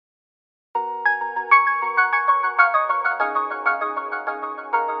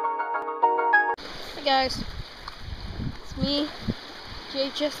guys, it's me,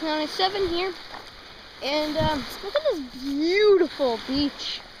 JHS97 here, and look at this beautiful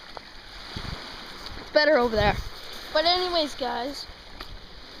beach. It's better over there. But anyways, guys,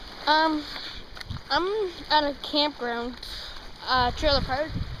 I'm at a campground, trailer park.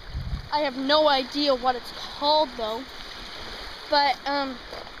 I have no idea what it's called though, but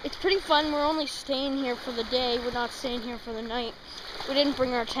it's pretty fun. We're only staying here for the day. We're not staying here for the night. We didn't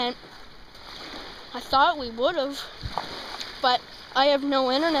bring our tent. I thought we would have, but I have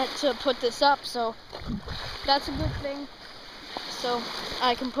no internet to put this up, so that's a good thing. So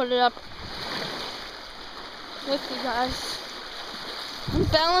I can put it up with you guys. I'm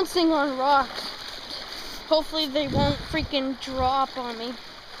balancing on rocks. Hopefully they won't freaking drop on me.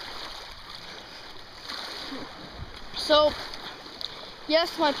 So,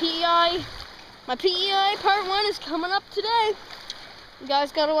 yes, my PEI part 1 is coming up today. You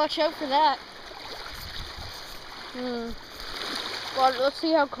guys gotta watch out for that. Well, let's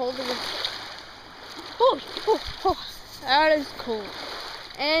see how cold it is. Oh, that is cold.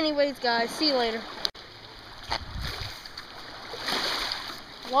 Anyways, guys, see you later.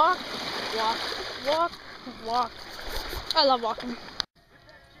 Walk, walk, walk, walk. I love walking.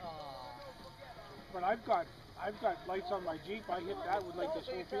 But I've got lights on my Jeep. I hit that with like this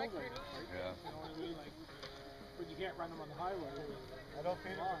whole field right now. Right? Yeah. You know what I mean? Like, but you can't run them on the highway. I don't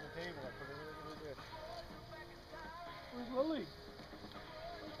feed them on the table. I put it really good. Where's Lily?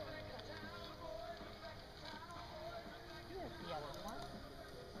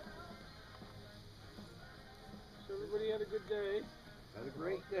 So everybody had a good day. Had a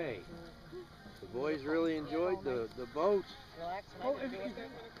great day. The boys really enjoyed the boat. Well,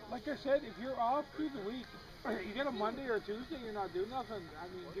 like I said, if you're off through the week, you get a Monday or a Tuesday, you're not doing nothing. I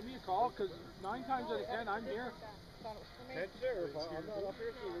mean, give me a call, because 9 times out of 10, I'm here. Head sheriff, I'm not up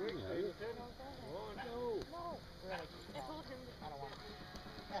here through the week.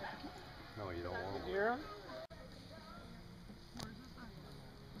 No, you don't want to. Here?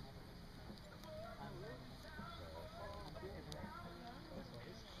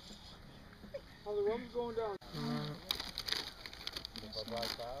 Oh, the road's going down. If I drive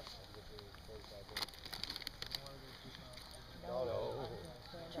fast, I'll get to 45 minutes. No.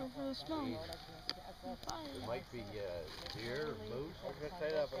 For the snow. It might be deer or moose. I was going to say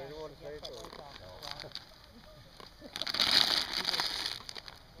that, but I didn't want to say it.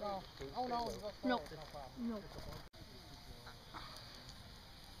 No. Oh, no. No. No.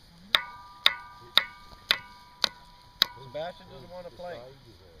 Sebastian doesn't want to play.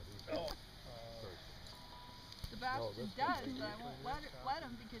 No. Sebastian does, but I won't let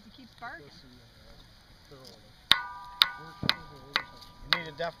him because he keeps barking. You need a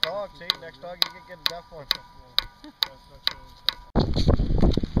deaf dog, see? Next dog you can get a deaf one.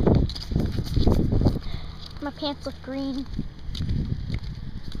 My pants look green.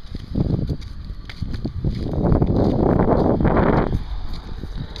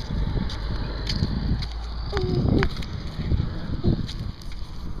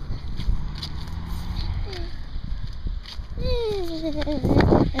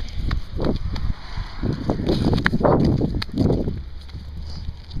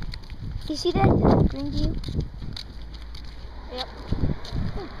 You see that green view?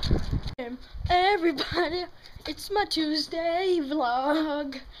 Yep. Everybody, it's my Tuesday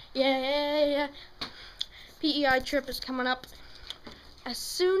vlog. Yeah. PEI trip is coming up. As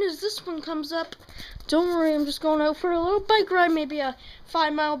soon as this one comes up, don't worry, I'm just going out for a little bike ride, maybe a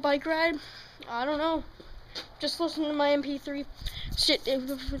 5-mile bike ride. I don't know. Just listen to my MP3. Shit.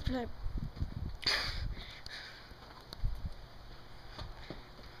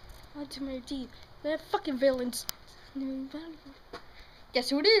 To my teeth. They're fucking villains. Guess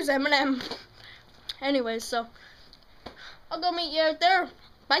who it is? Eminem. Anyways, so I'll go meet you out there.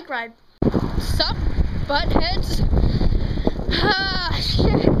 Bike ride. Sup, buttheads? Ah,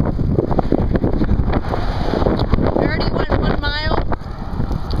 shit. I already went 1 mile.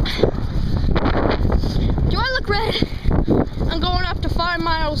 Do I look red? I'm going up to 5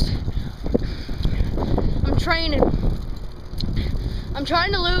 miles. I'm training. I'm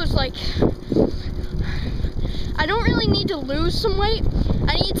trying to lose, like, I don't really need to lose some weight.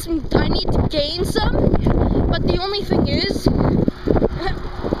 I need to gain some, but the only thing is,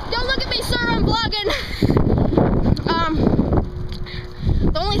 don't look at me, sir, I'm vlogging.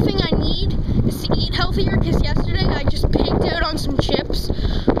 The only thing I need is to eat healthier, because yesterday I just pigged out on some chips.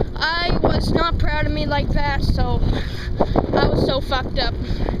 I was not proud of me like that, so I was so fucked up.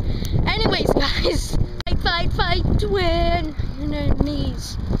 Anyways, guys, fight to win.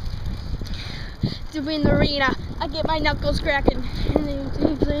 Knees to win the arena. I get my knuckles cracking. And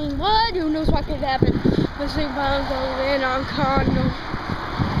then saying, what? Who knows what could happen? Let's see if I'm going in on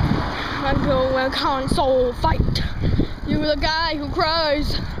console fight. You're the guy who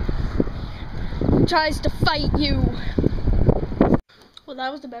cries, who tries to fight you. Well,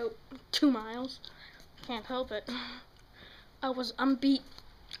 that was about 2 miles. Can't help it. I'm beat.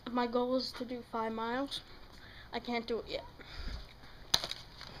 My goal is to do 5 miles. I can't do it yet.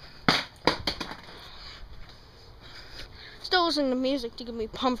 Still listening to music to get me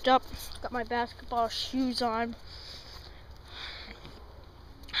pumped up. Got my basketball shoes on.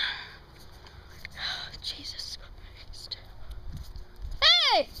 Jesus Christ.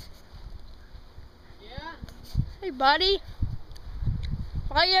 Hey! Yeah? Hey, buddy.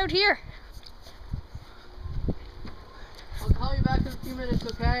 Why are you out here? I'll call you back in a few minutes,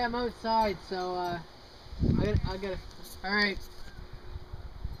 okay? I'm outside, so, I gotta. Alright.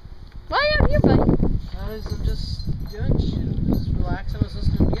 Why are you out here, buddy? I'm just doing shit. Just relaxing. I was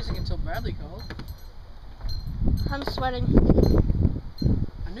listening to music until Bradley called. I'm sweating.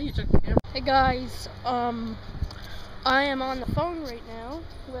 I knew you took the camera. Hey guys, I am on the phone right now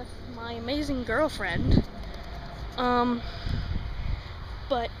with my amazing girlfriend.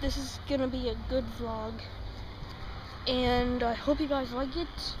 But this is gonna be a good vlog, and I hope you guys like it.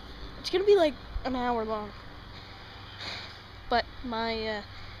 It's gonna be like an hour long. But my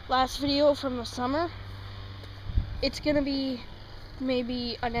last video from the summer, it's gonna be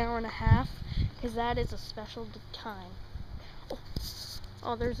maybe an hour and a half, because that is a special time.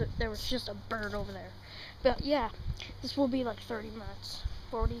 Oh, there was just a bird over there. But yeah, this will be like 30 minutes,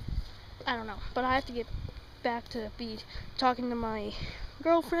 40, I don't know. But I have to get back to talking to my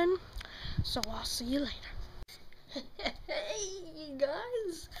girlfriend, so I'll see you later. Hey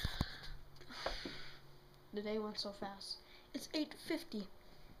guys, the day went so fast. It's 8:50.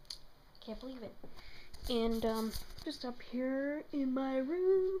 Can't believe it. And just up here in my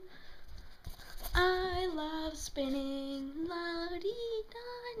room, I love spinning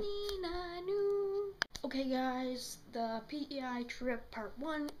la-dee-da-dee-na-noo. Okay guys, the PEI trip part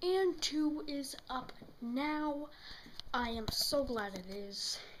 1 and 2 is up now. I am so glad it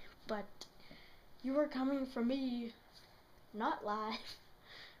is, but you are coming from me, not live,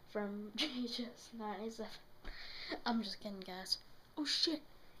 from JHS97. I'm just kidding, guys. Oh shit,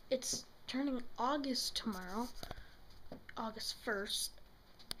 it's turning August tomorrow, August 1st,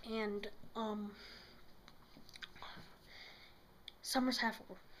 and summer's half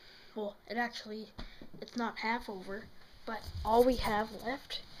over. Well, it's not half over, but all we have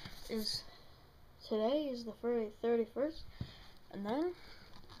left is today is the 31st, and then,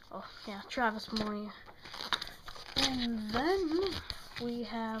 oh yeah, Travis Moya, and then we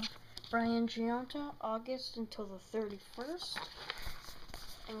have Brian Giunta, August until the 31st,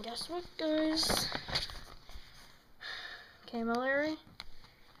 and guess what, guys? Camilleri,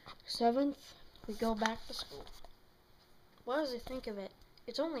 7th, we go back to school. What does it think of it?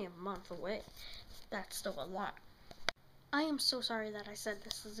 It's only a month away. That's still a lot. I am so sorry that I said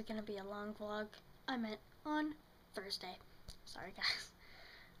this is going to be a long vlog. I meant on Thursday. Sorry, guys.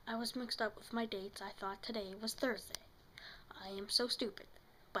 I was mixed up with my dates. I thought today was Thursday. I am so stupid.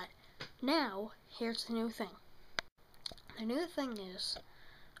 But now, here's the new thing. The new thing is,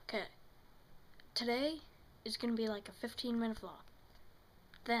 okay, today is going to be like a 15-minute vlog.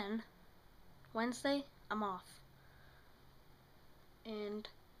 Then, Wednesday, I'm off. And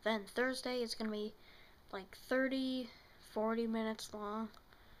then Thursday is going to be like 30, 40 minutes long.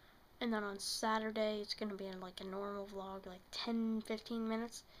 And then on Saturday, it's going to be like a normal vlog, like 10, 15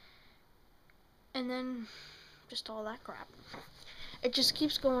 minutes. And then just all that crap. It just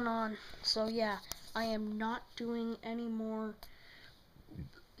keeps going on. So yeah, I am not doing any more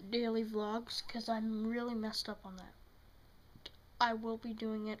daily vlogs because I'm really messed up on that. I will be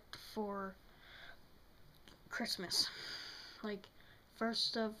doing it for Christmas. Like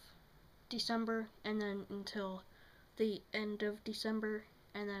 1st of December, and then until the end of December,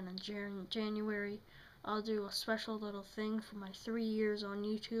 and then in January I'll do a special little thing for my 3 years on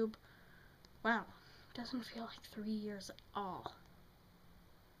YouTube. Wow, doesn't feel like 3 years at all.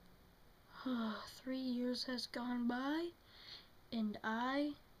 3 years has gone by and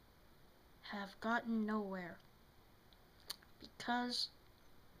I have gotten nowhere because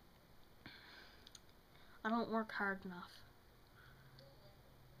I don't work hard enough.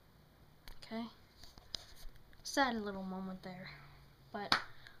 Okay, sad little moment there. But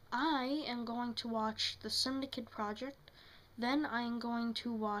I am going to watch the Syndicate Project, then I am going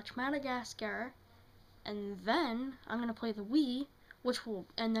to watch Madagascar, and then I'm going to play the Wii,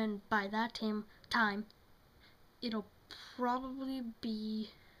 and then by that time, it'll probably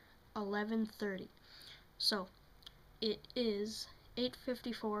be 11:30. So, it is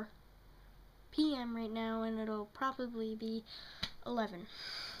 8:54 p.m. right now, and it'll probably be 11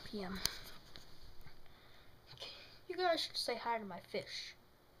 p.m. You guys should say hi to my fish.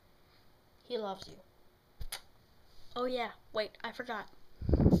 He loves you. Oh yeah, wait, I forgot.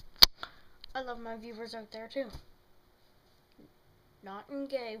 I love my viewers out there too. Not in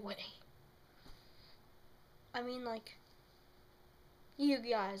gay way. I mean, like, you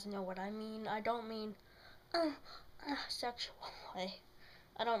guys know what I mean. I don't mean sexual way.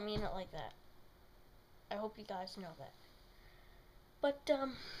 I don't mean it like that. I hope you guys know that. But,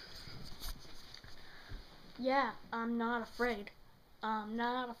 yeah, I'm not afraid. I'm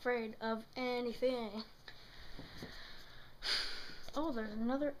not afraid of anything. Oh, there's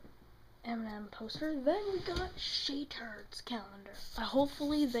another Eminem poster. Then we got Shay Turd's calendar.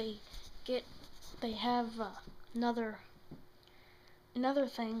 Hopefully they have another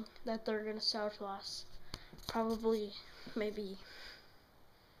thing that they're gonna sell to us. Probably, maybe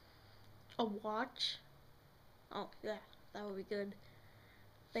a watch. Oh yeah, that would be good.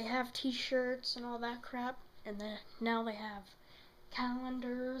 They have T-shirts and all that crap, and then now they have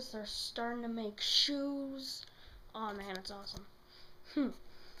calendars. They're starting to make shoes. Oh man, it's awesome.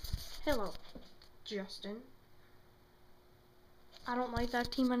 Hello, Justin. I don't like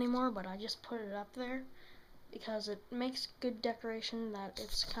that team anymore, but I just put it up there because it makes good decoration that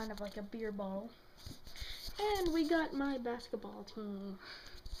it's kind of like a beer bottle. And we got my basketball team.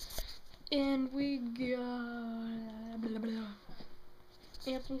 And we got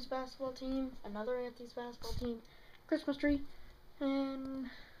Anthony's basketball team, another Anthony's basketball team, Christmas tree, and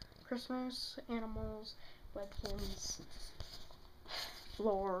Christmas animals, webkins,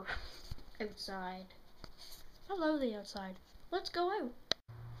 floor, outside. I love the outside. Let's go out.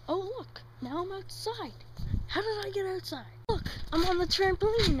 Oh look, now I'm outside. How did I get outside? Look, I'm on the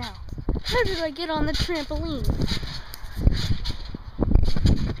trampoline now. How did I get on the trampoline?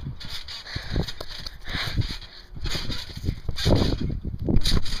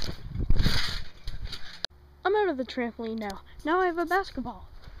 I'm out of the trampoline now. Now I have a basketball.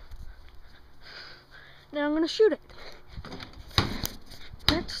 Now I'm gonna shoot it.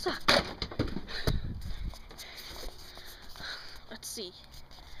 That sucked. Let's see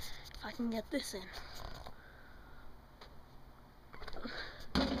if I can get this in.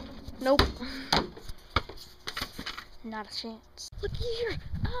 Nope. Not a chance. Look here.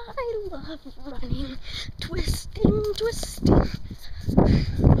 I love running, twisting, twisting.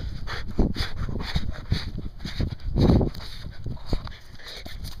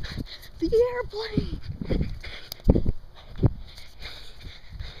 The airplane.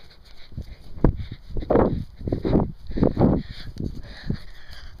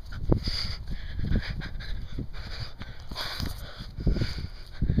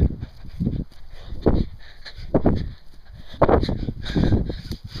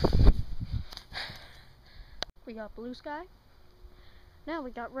 We got blue sky. Now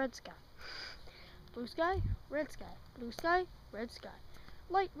we got red sky. Blue sky, red sky. Blue sky, red sky.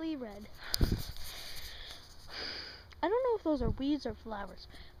 Lightly red. I don't know if those are weeds or flowers,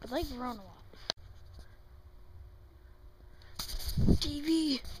 but they've grown a lot.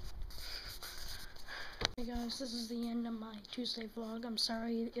 TV! Hey guys, this is the end of my Tuesday vlog. I'm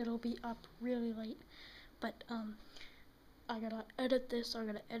sorry it'll be up really late, but I gotta edit this. I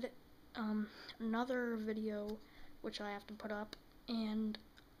gotta edit another video which I have to put up, and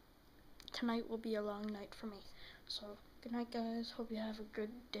tonight will be a long night for me. So good night guys, hope you have a good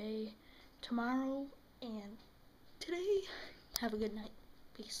day tomorrow, and today have a good night.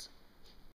 Peace.